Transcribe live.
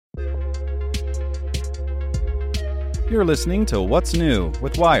You're listening to What's New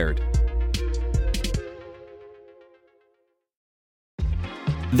with Wired.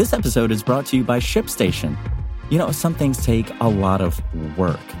 This episode is brought to you by ShipStation. You know, some things take a lot of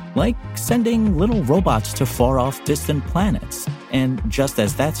work, like sending little robots to far-off distant planets. And just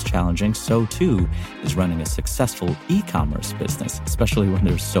as that's challenging, so too is running a successful e-commerce business, especially when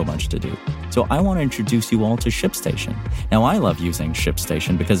there's so much to do. So I want to introduce you all to ShipStation. Now, I love using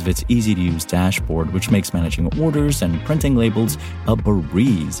ShipStation because of its easy-to-use dashboard, which makes managing orders and printing labels a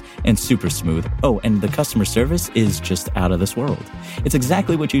breeze and super smooth. Oh, and the customer service is just out of this world. It's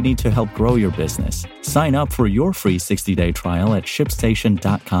exactly what you need to help grow your business. Sign up for your free 60-day trial at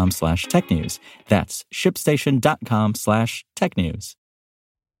shipstation.com/technews. That's shipstation.com/technews.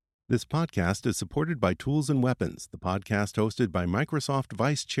 This podcast is supported by Tools and Weapons, the podcast hosted by Microsoft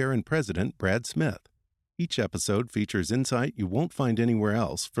Vice Chair and President Brad Smith. Each episode features insight you won't find anywhere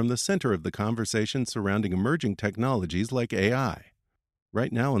else from the center of the conversation surrounding emerging technologies like AI.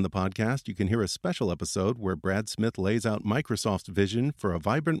 Right now on the podcast, you can hear a special episode where Brad Smith lays out Microsoft's vision for a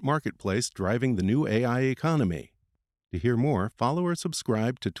vibrant marketplace driving the new AI economy. To hear more, follow or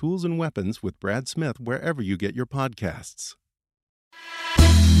subscribe to Tools and Weapons with Brad Smith wherever you get your podcasts.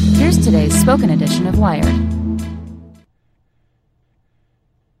 Here's today's spoken edition of Wired.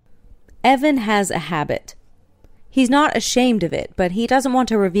 Evan has a habit. He's not ashamed of it, but he doesn't want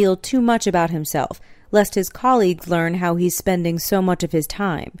to reveal too much about himself, lest his colleagues learn how he's spending so much of his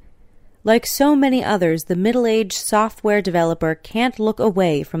time. Like so many others, the middle-aged software developer can't look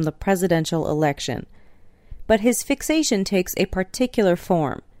away from the presidential election. But his fixation takes a particular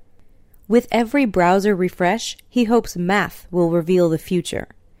form. With every browser refresh, he hopes math will reveal the future.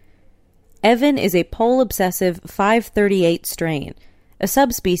 Evan is a pole-obsessive FiveThirtyEight strain, a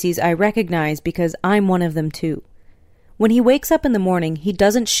subspecies I recognize because I'm one of them too. When he wakes up in the morning, he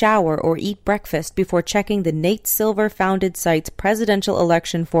doesn't shower or eat breakfast before checking the Nate Silver-founded site's presidential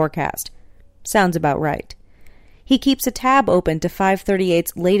election forecast. Sounds about right. He keeps a tab open to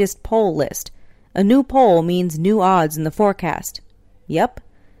FiveThirtyEight's latest poll list. A new poll means new odds in the forecast. Yep.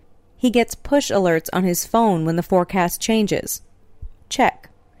 He gets push alerts on his phone when the forecast changes. Check.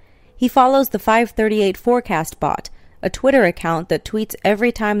 He follows the FiveThirtyEight Forecast Bot, a Twitter account that tweets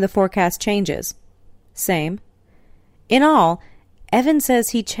every time the forecast changes. Same. In all, Evan says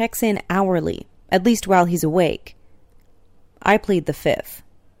he checks in hourly, at least while he's awake. I plead the fifth.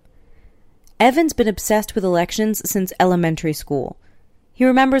 Evan's been obsessed with elections since elementary school. He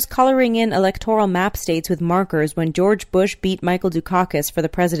remembers coloring in electoral map states with markers when George Bush beat Michael Dukakis for the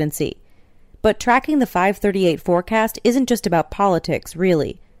presidency. But tracking the FiveThirtyEight forecast isn't just about politics,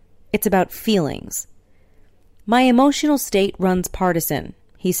 really. It's about feelings. My emotional state runs partisan,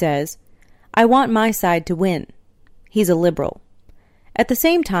 he says. I want my side to win. He's a liberal. At the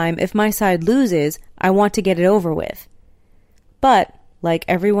same time, if my side loses, I want to get it over with. But, like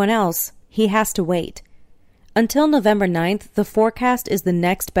everyone else, he has to wait. Until November 9th, the forecast is the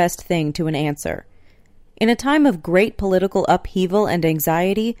next best thing to an answer. In a time of great political upheaval and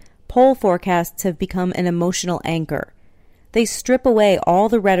anxiety, poll forecasts have become an emotional anchor. They strip away all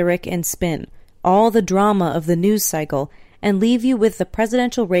the rhetoric and spin, all the drama of the news cycle, and leave you with the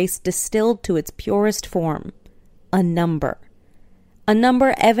presidential race distilled to its purest form. A number. A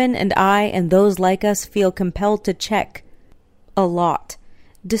number Evan and I and those like us feel compelled to check. A lot.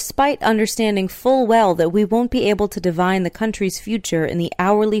 Despite understanding full well that we won't be able to divine the country's future in the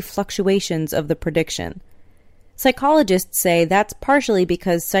hourly fluctuations of the prediction. Psychologists say that's partially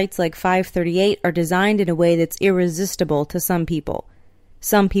because sites like FiveThirtyEight are designed in a way that's irresistible to some people.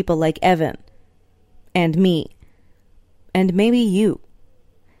 Some people like Evan. And me. And maybe you.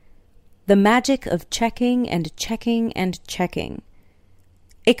 The magic of checking and checking and checking.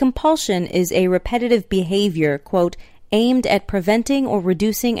 A compulsion is a repetitive behavior, quote, aimed at preventing or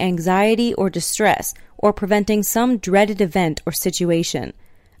reducing anxiety or distress, or preventing some dreaded event or situation,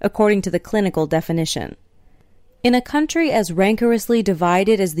 according to the clinical definition. In a country as rancorously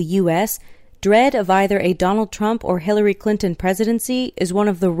divided as the U.S., dread of either a Donald Trump or Hillary Clinton presidency is one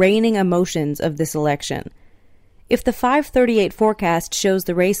of the reigning emotions of this election. If the FiveThirtyEight forecast shows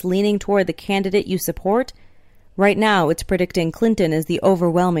the race leaning toward the candidate you support, right now it's predicting Clinton as the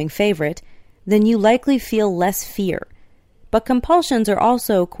overwhelming favorite, then you likely feel less fear. But compulsions are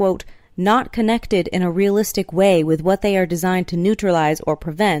also, quote, not connected in a realistic way with what they are designed to neutralize or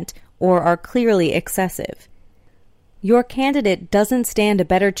prevent, or are clearly excessive. Your candidate doesn't stand a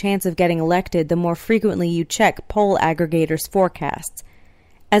better chance of getting elected the more frequently you check poll aggregators' forecasts.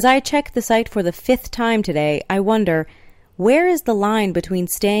 As I check the site for the 5th time today, I wonder, where is the line between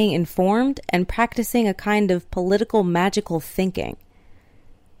staying informed and practicing a kind of political magical thinking?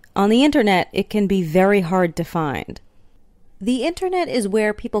 On the internet, it can be very hard to find. The internet is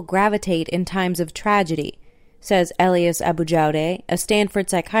where people gravitate in times of tragedy, says Elias Abujaude, a Stanford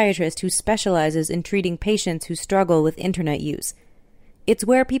psychiatrist who specializes in treating patients who struggle with internet use. It's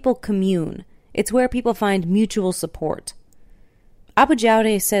where people commune. It's where people find mutual support.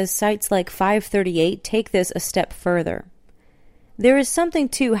 Abujaude says sites like FiveThirtyEight take this a step further. There is something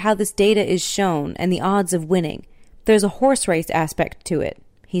to how this data is shown and the odds of winning. There's a horse race aspect to it,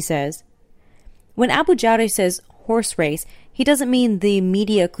 he says. When Abujaude says horse race, he doesn't mean the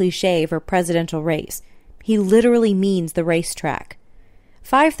media cliché for presidential race. He literally means the racetrack.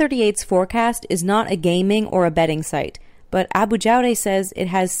 538's forecast is not a gaming or a betting site, but Abujaude says it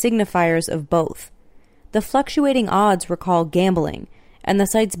has signifiers of both. The fluctuating odds recall gambling, and the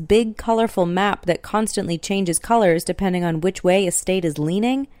site's big, colorful map that constantly changes colors depending on which way a state is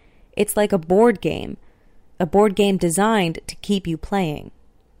leaning, it's like a board game designed to keep you playing.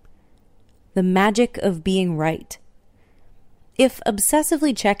 The magic of being right. If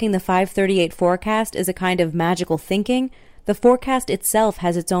obsessively checking the 538 forecast is a kind of magical thinking, the forecast itself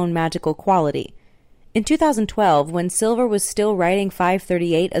has its own magical quality. In 2012, when Silver was still writing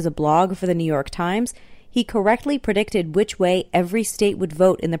 538 as a blog for the New York Times, he correctly predicted which way every state would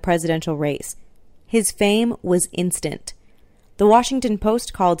vote in the presidential race. His fame was instant. The Washington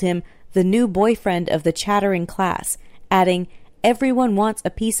Post called him the new boyfriend of the chattering class, adding, "Everyone wants a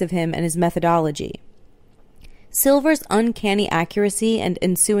piece of him and his methodology." Silver's uncanny accuracy and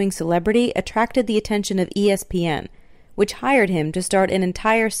ensuing celebrity attracted the attention of ESPN, which hired him to start an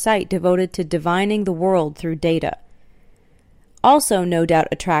entire site devoted to divining the world through data. Also no doubt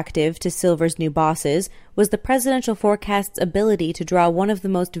attractive to Silver's new bosses was the presidential forecast's ability to draw one of the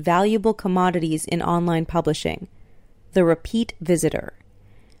most valuable commodities in online publishing, the repeat visitor.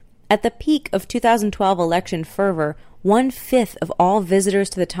 At the peak of 2012 election fervor, 1/5 of all visitors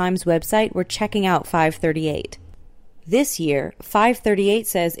to the Times website were checking out 538. This year, 538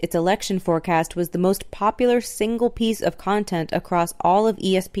 says its election forecast was the most popular single piece of content across all of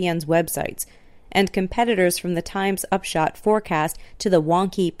ESPN's websites, and competitors from the Times Upshot forecast to the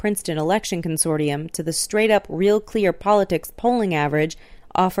wonky Princeton Election Consortium to the straight-up Real Clear Politics polling average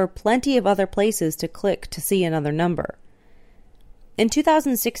offer plenty of other places to click to see another number. In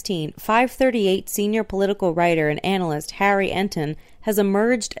 2016, 538 senior political writer and analyst Harry Enton has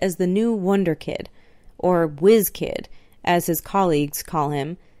emerged as the new Wonder Kid, or Whiz Kid, as his colleagues call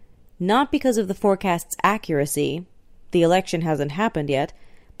him, not because of the forecast's accuracy, the election hasn't happened yet,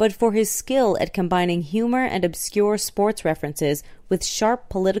 but for his skill at combining humor and obscure sports references with sharp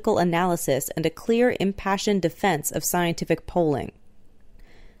political analysis and a clear, impassioned defense of scientific polling.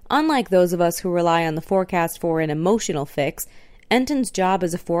 Unlike those of us who rely on the forecast for an emotional fix, Enton's job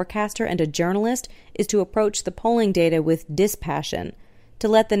as a forecaster and a journalist is to approach the polling data with dispassion, to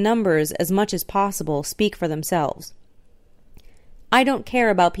let the numbers, as much as possible, speak for themselves. I don't care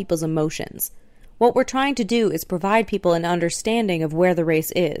about people's emotions. What we're trying to do is provide people an understanding of where the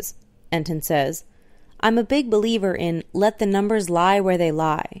race is, Enton says. I'm a big believer in let the numbers lie where they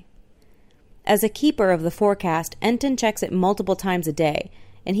lie. As a keeper of the forecast, Enton checks it multiple times a day,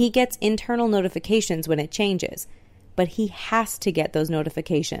 and he gets internal notifications when it changes. But he has to get those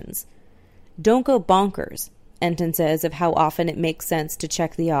notifications. Don't go bonkers, Enton says of how often it makes sense to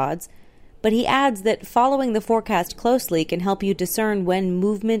check the odds. But he adds that following the forecast closely can help you discern when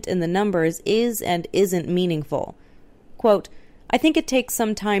movement in the numbers is and isn't meaningful. Quote, I think it takes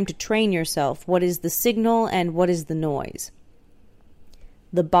some time to train yourself what is the signal and what is the noise.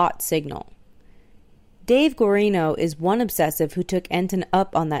 The bot signal. Dave Guarino is one obsessive who took Enton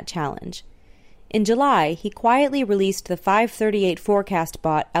up on that challenge. In July, he quietly released the 538 forecast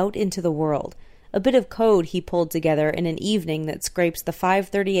bot out into the world, a bit of code he pulled together in an evening that scrapes the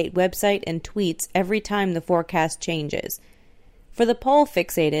 538 website and tweets every time the forecast changes. For the poll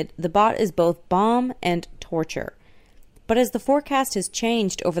fixated, the bot is both bomb and torture. But as the forecast has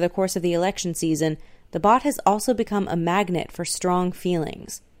changed over the course of the election season, the bot has also become a magnet for strong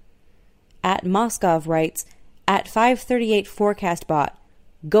feelings. At Moskov writes, at 538 forecast bot,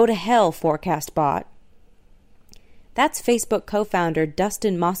 go to hell forecast bot. That's Facebook co-founder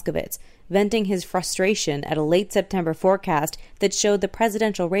Dustin Moskovitz venting his frustration at a late September forecast that showed the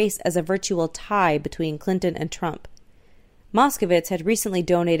presidential race as a virtual tie between Clinton and Trump. Moskovitz had recently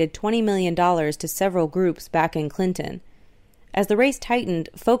donated $20 million to several groups backing Clinton. As the race tightened,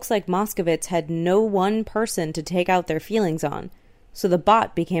 folks like Moskovitz had no one person to take out their feelings on, so the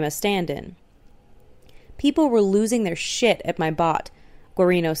bot became a stand-in. People were losing their shit at my bot,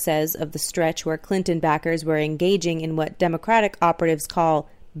 Guarino says of the stretch where Clinton backers were engaging in what Democratic operatives call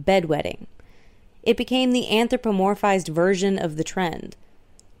bedwetting. It became the anthropomorphized version of the trend.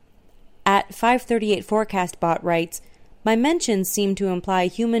 At 538 forecast bot writes, My mentions seem to imply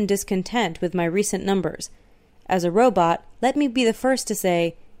human discontent with my recent numbers. As a robot, let me be the first to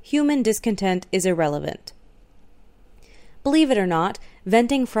say, human discontent is irrelevant. Believe it or not,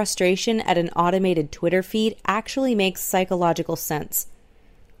 venting frustration at an automated Twitter feed actually makes psychological sense.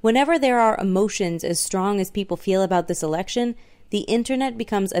 Whenever there are emotions as strong as people feel about this election, the internet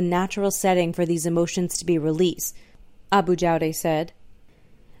becomes a natural setting for these emotions to be released, Abu Jaude said.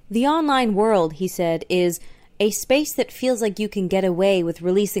 The online world, he said, is a space that feels like you can get away with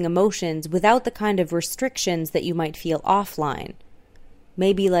releasing emotions without the kind of restrictions that you might feel offline.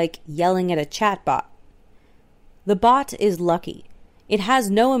 Maybe like yelling at a chatbot. The bot is lucky. It has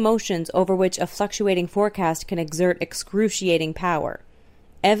no emotions over which a fluctuating forecast can exert excruciating power.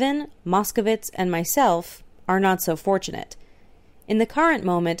 Evan, Moskowitz, and myself are not so fortunate. In the current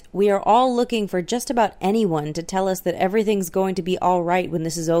moment, we are all looking for just about anyone to tell us that everything's going to be all right when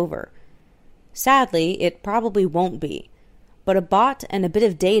this is over. Sadly, it probably won't be. But a bot and a bit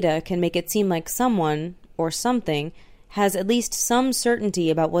of data can make it seem like someone, or something, has at least some certainty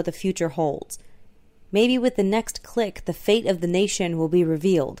about what the future holds. Maybe with the next click, the fate of the nation will be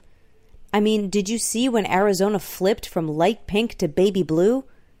revealed. I mean, did you see when Arizona flipped from light pink to baby blue?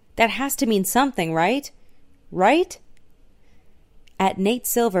 That has to mean something, right? Right? At Nate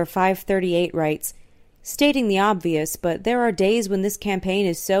Silver 538 writes, stating the obvious, but there are days when this campaign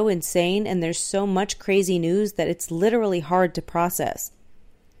is so insane and there's so much crazy news that it's literally hard to process.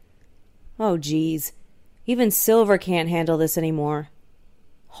 Oh geez, even Silver can't handle this anymore.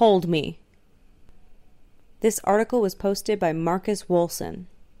 Hold me. This article was posted by Marcus Wolson.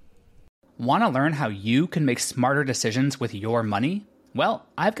 Want to learn how you can make smarter decisions with your money? Well,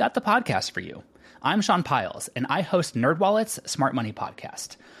 I've got the podcast for you. I'm Sean Piles, and I host NerdWallet's Smart Money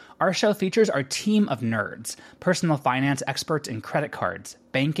Podcast. Our show features our team of nerds, personal finance experts in credit cards,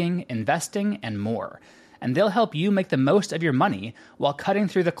 banking, investing, and more. And they'll help you make the most of your money while cutting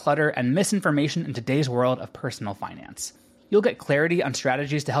through the clutter and misinformation in today's world of personal finance. You'll get clarity on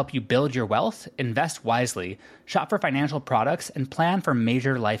strategies to help you build your wealth, invest wisely, shop for financial products, and plan for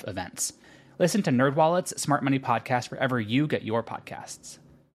major life events. Listen to NerdWallet's Smart Money Podcast wherever you get your podcasts.